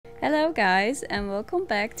Hello guys, and welcome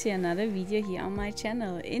back to another video here on my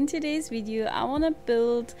channel. In today's video I want to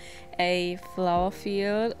build a flower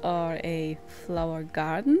field or a flower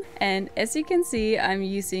garden, and as you can see I'm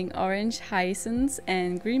using orange hyacinths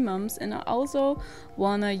and green mums, and I also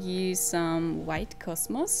want to use some white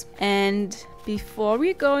cosmos. And before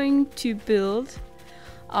we're going to build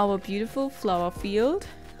our beautiful flower field,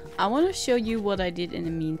 I want to show you what I did in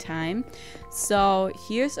the meantime. So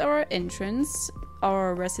here's our entrance,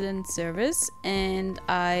 our resident service, and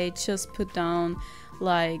I just put down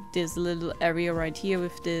like this little area right here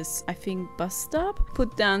with this, I think, bus stop.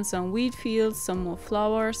 Put down some wheat fields, some more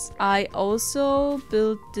flowers. I also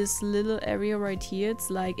built this little area right here.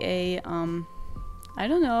 It's like a I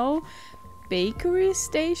don't know, bakery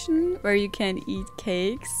station where you can eat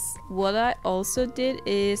cakes. What I also did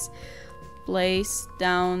is place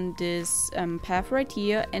down this path right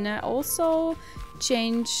here, and I also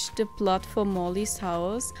changed the plot for Molly's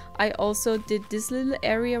house. I also did this little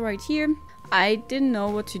area right here. I didn't know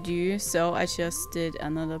what to do, so I just did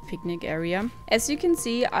another picnic area. As you can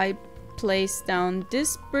see, I placed down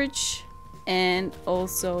this bridge and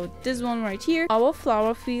also this one right here. Our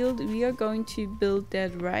flower field, we are going to build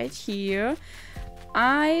that right here.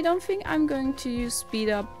 I don't think I'm going to speed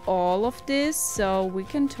up all of this, so we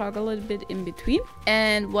can talk a little bit in between.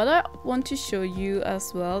 And what I want to show you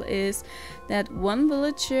as well is that one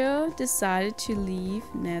villager decided to leave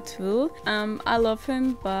Natville. I love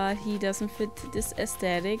him, but he doesn't fit this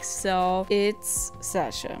aesthetic, so it's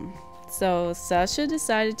Sasha. So Sasha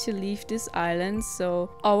decided to leave this island, so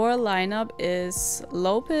our lineup is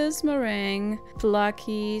Lopez, Meringue,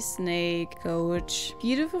 Plucky, Snake, Coach,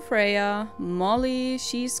 Beautiful Freya, Molly,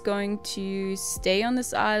 she's going to stay on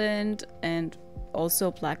this island, and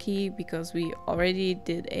also Plucky because we already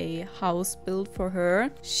did a house build for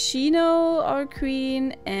her. Shino, our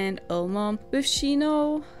queen, and Ulma. With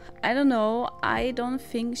Shino, I don't know, I don't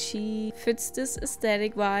think she fits this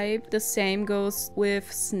aesthetic vibe. The same goes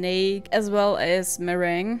with Snake as well as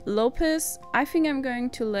Meringue. Lopez, I think I'm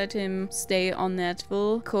going to let him stay on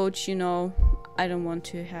Natville. Coach, you know, I don't want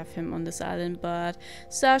to have him on this island, but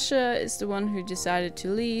Sasha is the one who decided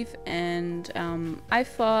to leave, and I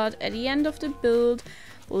thought at the end of the build,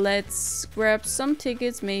 let's grab some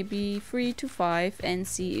tickets, maybe 3 to 5, and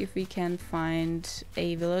see if we can find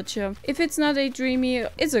a villager. If it's not a dreamy,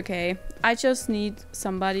 it's okay. I just need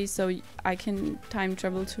somebody so I can time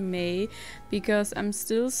travel to May, because I'm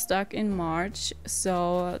still stuck in March,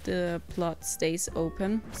 so the plot stays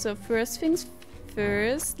open. So first things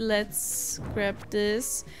first, let's grab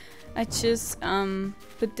this. I just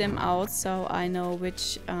put them out so I know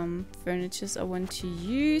which furnitures I want to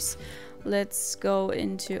use. Let's go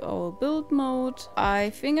into our build mode.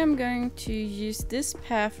 I think I'm going to use this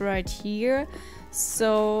path right here.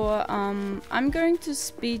 So I'm going to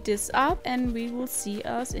speed this up and we will see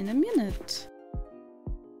us in a minute.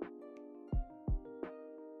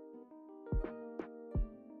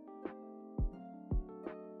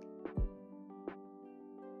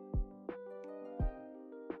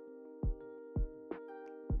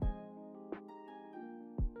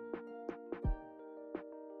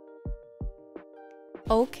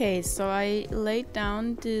 Okay, so I laid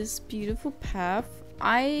down this beautiful path.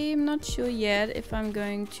 I'm not sure yet if I'm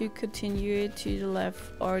going to continue it to the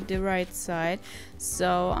left or the right side,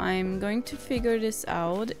 so I'm going to figure this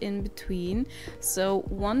out in between. So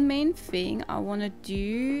one main thing I want to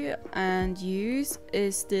do and use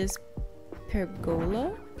is this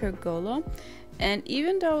pergola, and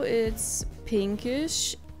even though it's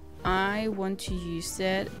pinkish, I want to use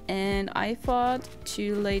that, and I thought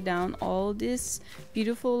to lay down all these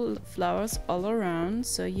beautiful flowers all around,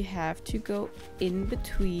 so you have to go in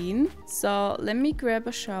between. So let me grab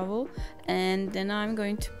a shovel and then I'm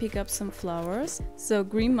going to pick up some flowers. So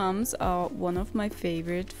green mums are one of my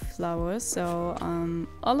favorite flowers, so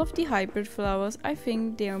all of the hybrid flowers, I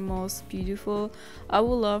think they're most beautiful. I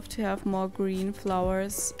would love to have more green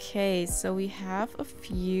flowers. Okay, so we have a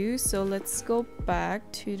few, so let's go back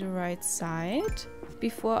to the right side.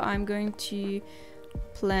 Before I'm going to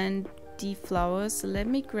plant the flowers, let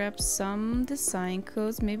me grab some design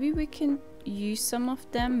codes. Maybe we can use some of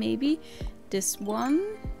them, maybe this one,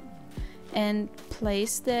 and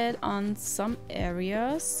place that on some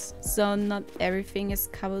areas so not everything is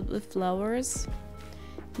covered with flowers.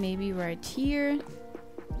 Maybe right here.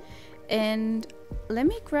 And let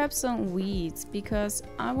me grab some weeds because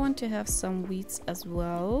I want to have some weeds as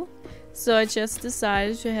well. So I just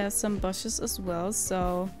decided to have some bushes as well,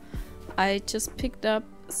 so I just picked up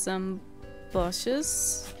some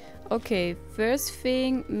bushes. Okay, first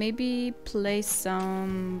thing, maybe place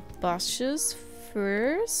some bushes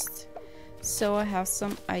first. So I have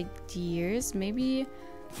some ideas, maybe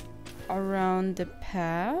around the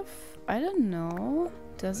path. I don't know.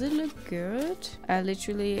 Does it look good? I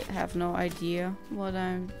literally have no idea what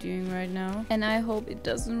I'm doing right now. And I hope it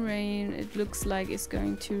doesn't rain. It looks like it's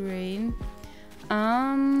going to rain.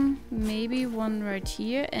 Maybe one right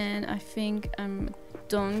here, and I think I'm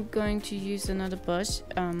going to use another bush.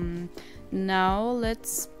 Now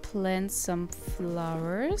let's plant some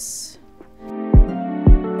flowers.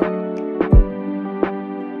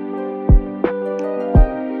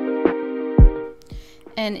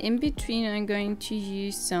 And in between I'm going to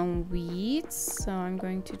use some weeds. So I'm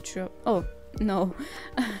going to drop, oh no.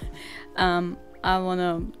 I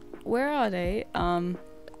wanna, where are they?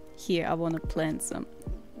 Here, I wanna plant some.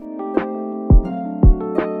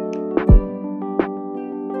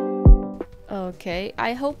 Okay,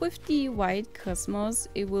 I hope with the white cosmos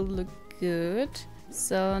it will look good.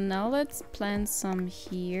 So now let's plant some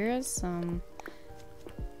here, some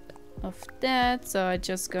of that. So I'm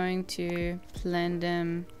just going to plant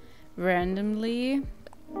them randomly.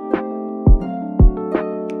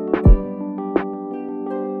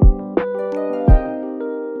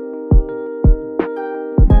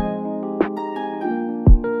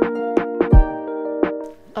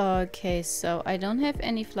 Okay, so I don't have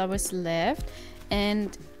any flowers left,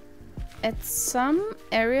 and at some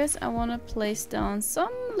areas I want to place down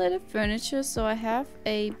some little furniture. So I have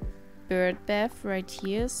a bird bath right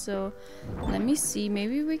here, so let me see,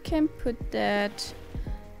 maybe we can put that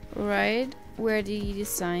right where the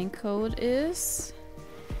design code is.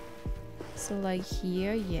 So like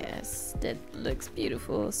here, yes, that looks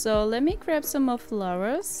beautiful. So let me grab some more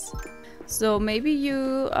flowers. So maybe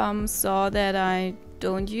you saw that I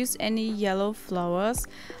don't use any yellow flowers.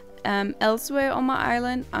 Elsewhere on my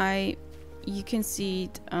island, you can see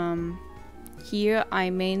it here. I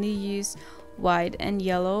mainly use white and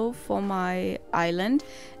yellow for my island,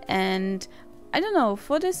 and I don't know,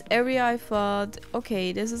 for this area I thought,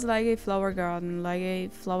 okay, this is like a flower garden, like a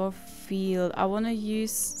flower field. I want to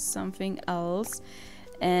use something else,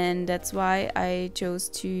 and that's why I chose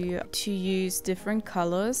to use different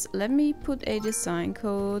colors. Let me put a design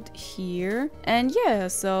code here, and yeah,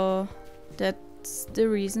 so that's the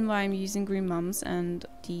reason why I'm using green mums and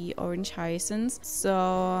the orange hyacinths.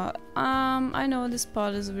 So I know this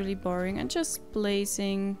part is really boring and just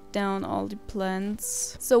placing down all the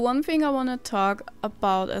plants. So one thing I want to talk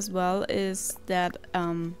about as well is that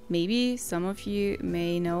maybe some of you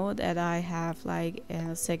may know that I have like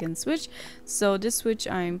a second Switch. So this Switch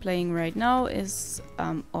I'm playing right now is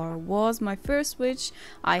or was my first Switch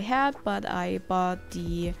I had, but I bought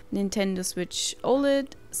the Nintendo Switch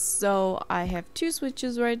OLED. So I have two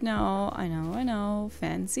Switches right now. I know,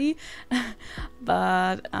 fancy.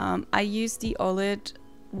 But I use the OLED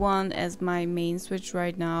one as my main Switch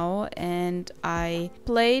right now, and I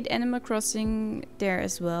played Animal Crossing there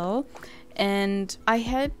as well. And I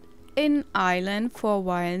had an island for a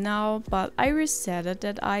while now, but I resetted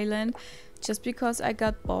that island just because I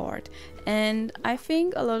got bored. And I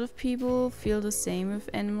think a lot of people feel the same with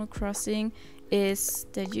Animal Crossing, is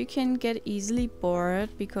that you can get easily bored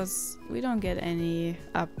because we don't get any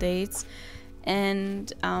updates.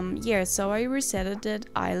 And yeah, so I resetted that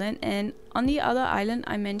island, and on the other island,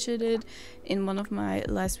 I mentioned it in one of my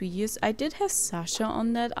last videos, I did have Sasha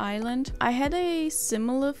on that island. I had a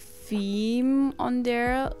similar theme on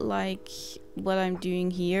there like what I'm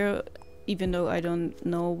doing here, even though I don't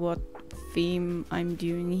know what theme I'm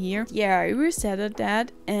doing here. Yeah, I resetted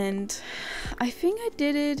that, and I think I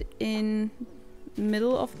did it in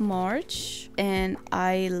middle of March, and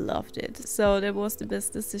I loved it. So that was the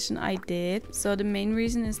best decision I did. So the main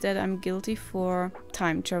reason is that I'm guilty for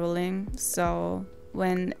time traveling. So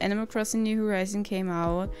when Animal Crossing New Horizon came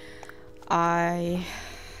out, I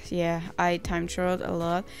time traveled a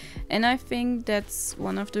lot, and I think that's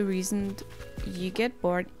one of the reasons you get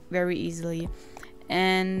bored very easily.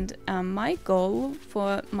 And my goal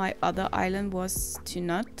for my other island was to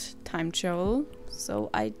not time travel, so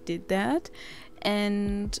I did that.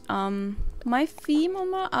 And my theme on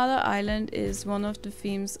my other island is one of the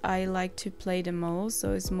themes I like to play the most,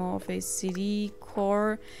 so it's more of a city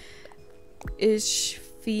core-ish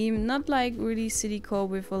theme, not like really city core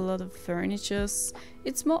with a lot of furnitures.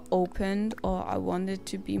 It's more open, or I want it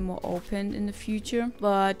to be more open in the future.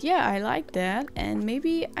 But yeah, I like that, and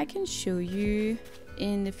maybe I can show you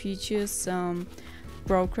in the future some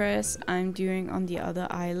progress I'm doing on the other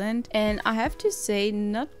island. And I have to say,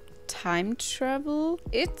 not time travel,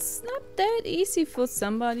 it's not that easy for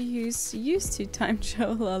somebody who's used to time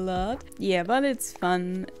travel a lot. Yeah, but it's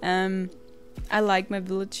fun. I like my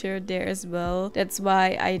villager there as well. That's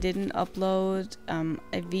why I didn't upload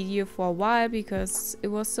a video for a while, because it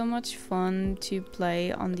was so much fun to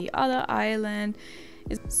play on the other island.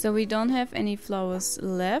 So we don't have any flowers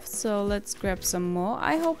left, so let's grab some more.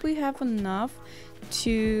 I hope we have enough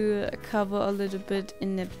to cover a little bit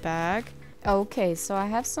in the bag. Okay, so I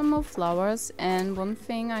have some more flowers, and one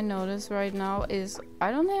thing I notice right now is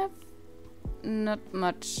I don't have not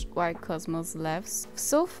much white cosmos left.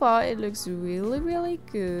 So far it looks really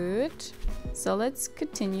good. So let's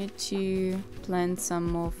continue to plant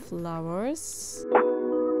some more flowers.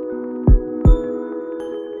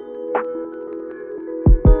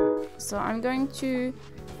 So I'm going to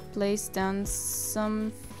place down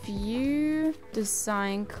some few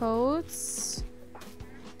design codes.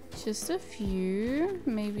 Just a few,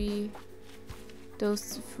 maybe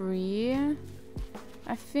those 3.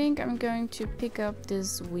 I think I'm going to pick up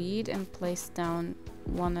this weed and place down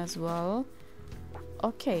one as well.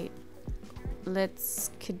 Okay,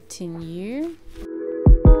 let's continue.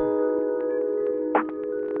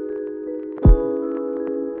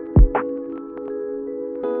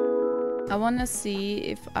 I want to see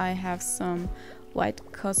if I have some white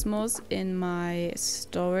cosmos in my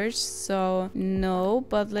storage, so no,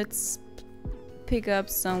 but let's pick up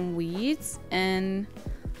some weeds and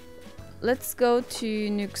let's go to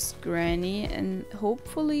Nook's granny and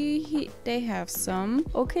hopefully they have some.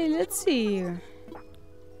 Okay, let's see.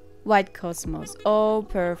 White cosmos. Oh,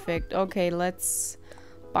 perfect. Okay, let's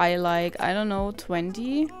buy like, I don't know,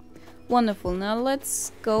 20. Wonderful. Now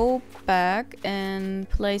let's go back and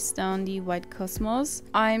place down the white cosmos.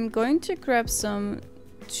 I'm going to grab some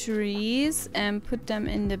trees and put them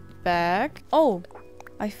in the bag. Oh,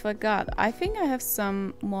 I forgot. I think I have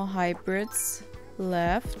some more hybrids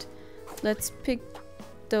left. Let's pick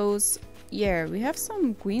those. Yeah, we have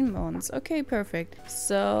some green ones. Okay, perfect.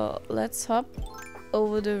 So let's hop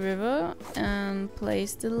over the river and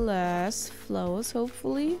place the last flowers,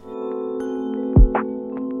 hopefully.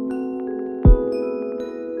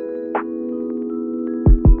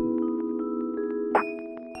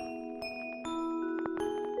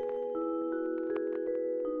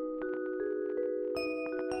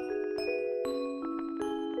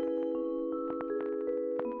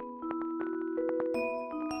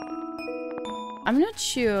 I'm not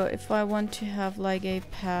sure if I want to have like a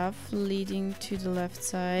path leading to the left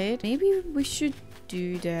side. Maybe we should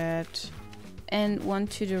do that. And one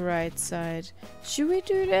to the right side. Should we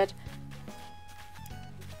do that?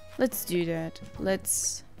 Let's do that.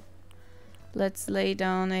 Let's lay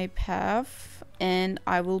down a path and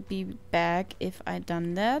I will be back if I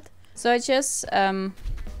done that. So I just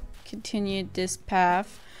continued this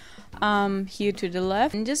path here to the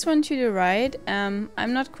left and this one to the right. I'm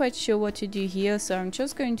not quite sure what to do here, so I'm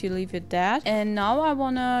just going to leave it that. And now I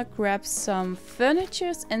wanna grab some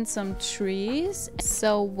furnitures and some trees.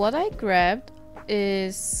 So what I grabbed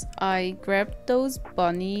is I grabbed those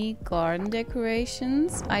bunny garden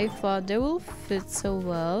decorations. I thought they will fit so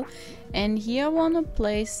well. And here I want to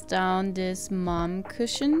place down this mom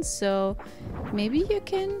cushion, so maybe you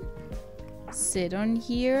can sit on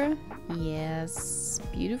here. Yes,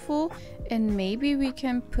 beautiful. And maybe we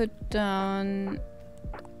can put down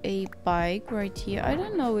a bike right here. I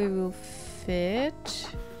don't know if it will fit.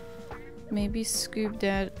 Maybe scoop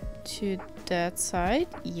that to that side.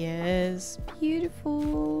 Yes,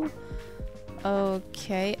 beautiful.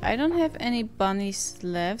 Okay, I don't have any bunnies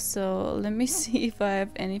left, so let me see if I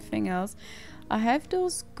have anything else. I have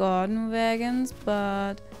those garden wagons,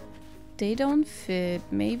 but they don't fit.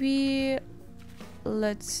 Maybe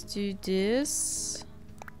let's do this.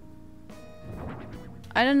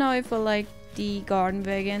 I don't know if I like the garden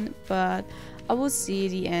wagon, but I will see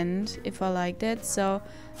at the end if I like that. So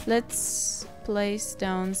let's place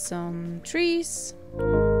down some trees.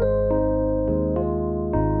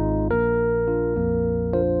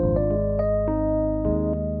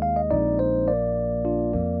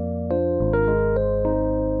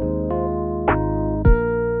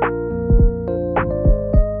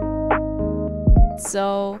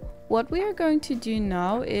 So what we are going to do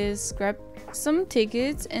now is grab some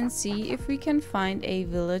tickets and see if we can find a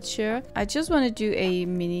villager. I just want to do a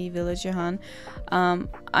mini villager hunt.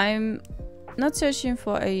 I'm not searching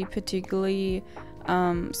for a particularly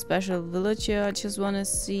special villager. I just want to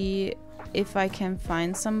see if I can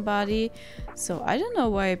find somebody. So I don't know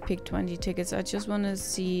why I picked 20 tickets. I just want to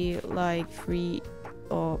see like 3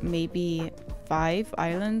 or maybe 5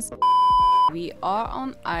 islands. We are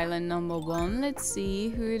on island number 1. Let's see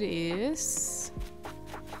who it is.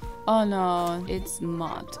 Oh no, it's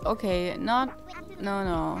mud. Okay, no.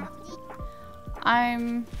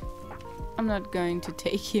 I'm I'm not going to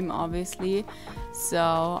take him, obviously. So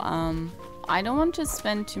I don't want to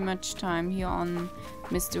spend too much time here on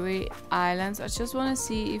Mystery Islands. I just want to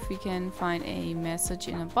see if we can find a message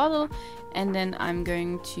in a bottle, and then I'm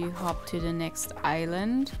going to hop to the next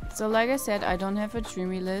island. So like I said, I don't have a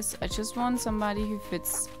dreamy list. I just want somebody who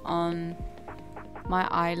fits on my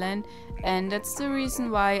island, and that's the reason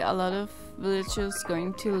why a lot of villagers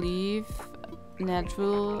going to leave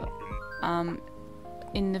natural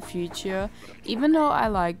in the future, even though I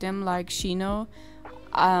like them, like Shino.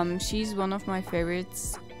 She's one of my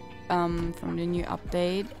favorites from the new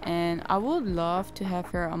update, and I would love to have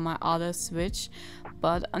her on my other Switch,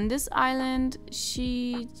 but on this island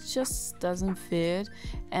she just doesn't fit,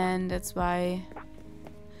 and that's why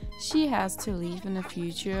she has to leave in the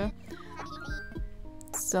future.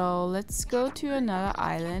 So let's go to another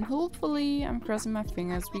island. Hopefully, I'm crossing my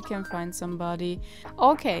fingers, we can find somebody.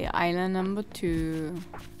 Okay, island number 2.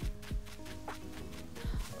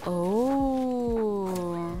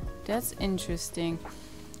 Oh, that's interesting.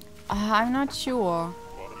 I'm not sure.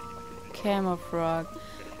 Camel frog.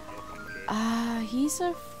 He's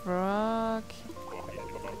a frog.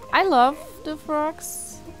 I love the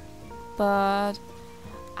frogs, but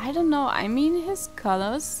I don't know. I mean, his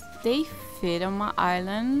colors, they fit on my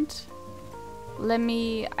island.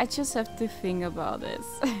 I just have to think about this.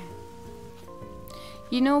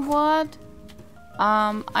 You know what?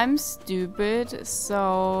 I'm stupid,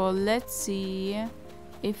 so let's see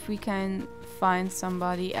if we can find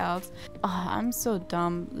somebody else. I'm so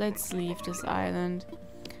dumb. Let's leave this island.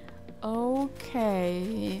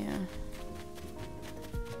 Okay.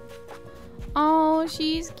 Oh,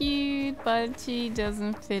 she's cute, but she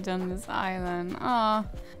doesn't fit on this island.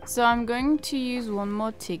 So I'm going to use one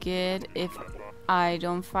more ticket. If I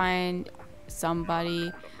don't find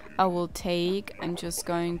somebody I will take, I'm just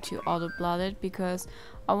going to auto-upload it because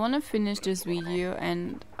I want to finish this video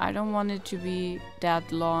and I don't want it to be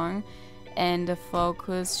that long, and the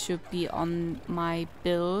focus should be on my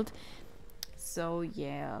build. So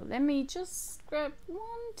yeah, let me just grab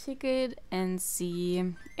one ticket and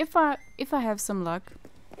see if I have some luck.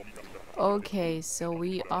 Okay, so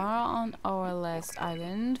we are on our last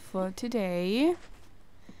island for today.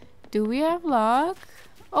 Do we have luck?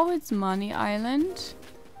 Oh, it's Money Island.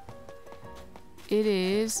 It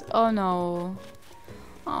is. Oh no.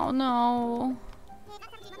 Oh no.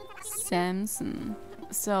 Samson.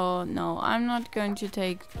 So no, I'm not going to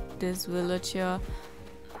take this villager.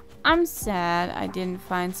 I'm sad I didn't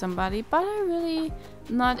find somebody, but I'm really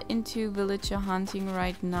not into villager hunting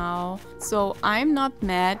right now. So I'm not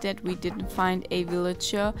mad that we didn't find a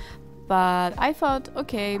villager, but I thought,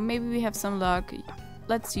 okay, maybe we have some luck.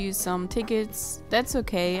 Let's use some tickets. That's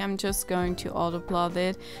okay, I'm just going to auto-upload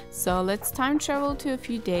it. So let's time travel to a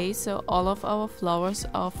few days so all of our flowers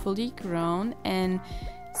are fully grown and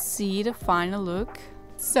see the final look.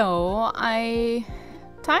 So I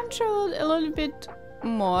time traveled a little bit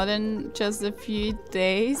more than just a few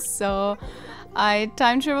days, so I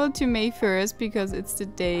time traveled to May 1st because it's the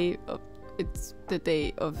day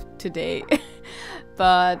of today.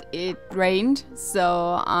 But it rained,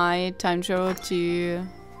 so I time traveled to,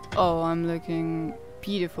 oh, I'm looking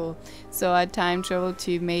beautiful. So I time traveled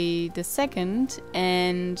to May the 2nd,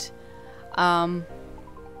 and oh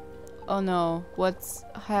no, what's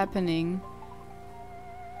happening?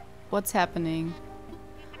 What's happening?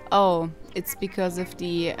 Oh, it's because of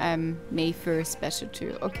the May 1st special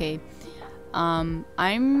too. Okay.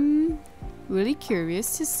 I'm really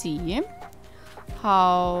curious to see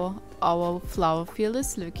how our flower field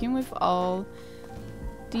is looking with all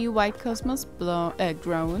the white cosmos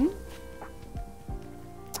grown.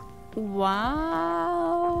 Wow,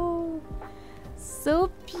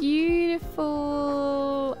 so beautiful.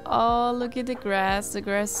 Oh, look at the grass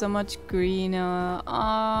so much greener.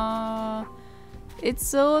 Ah, it's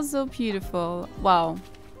so beautiful. Wow.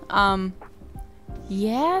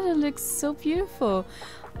 Yeah, that looks so beautiful.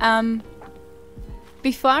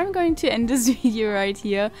 Before I'm going to end this video right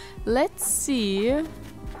here, let's see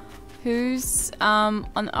who's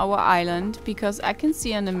on our island, because I can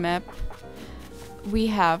see on the map we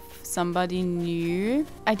have somebody new.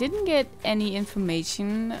 I didn't get any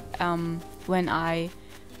information when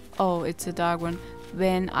oh, it's a dark one.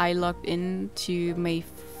 When I logged in to May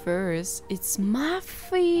 1st, it's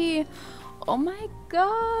Muffy. Oh my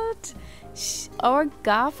god. Our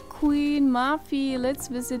Goth Queen Muffy. Let's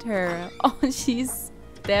visit her. Oh, she's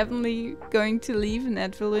definitely going to leave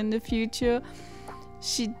Netville in the future.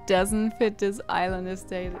 She doesn't fit this island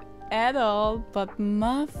estate at all, but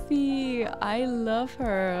Muffy, I love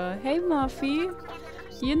her. Hey Muffy.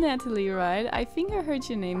 You're Natalie, right? I think I heard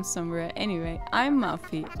your name somewhere. Anyway, I'm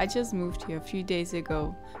Muffy. I just moved here a few days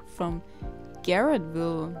ago from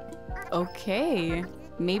Garrettville. Okay,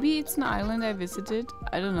 maybe it's an island I visited.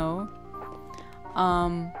 I don't know.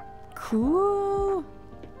 Cool.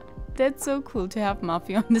 That's so cool to have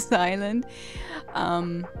Muffy on this island.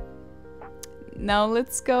 Now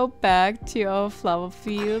let's go back to our flower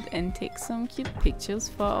field and take some cute pictures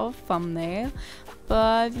for our thumbnail.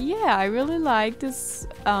 But yeah, I really like this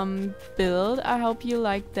build. I hope you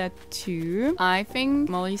like that too. I think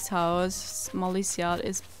Molly's house, Molly's yard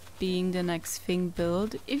is being the next thing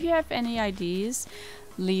built. If you have any ideas,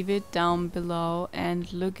 leave it down below.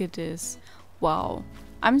 And look at this. Wow.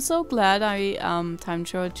 I'm so glad I time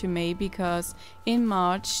traveled to May, because in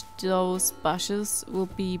March those bushes will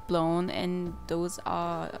be blown and those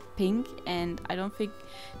are pink and I don't think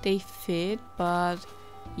they fit, but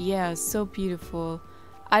yeah, so beautiful.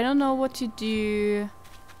 I don't know what to do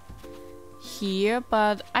here,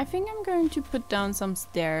 but I think I'm going to put down some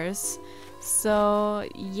stairs. So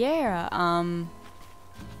yeah,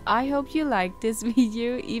 I hope you like this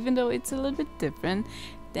video, even though it's a little bit different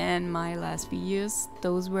than my last videos.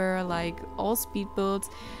 Those were like all speed builds.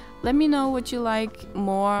 Let me know what you like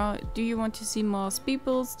more. Do you want to see more speed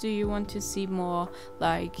builds? Do you want to see more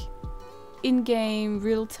like in-game,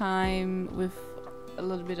 real-time with a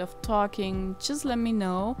little bit of talking? Just let me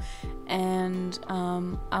know, and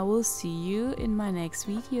I will see you in my next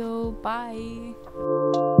video. Bye.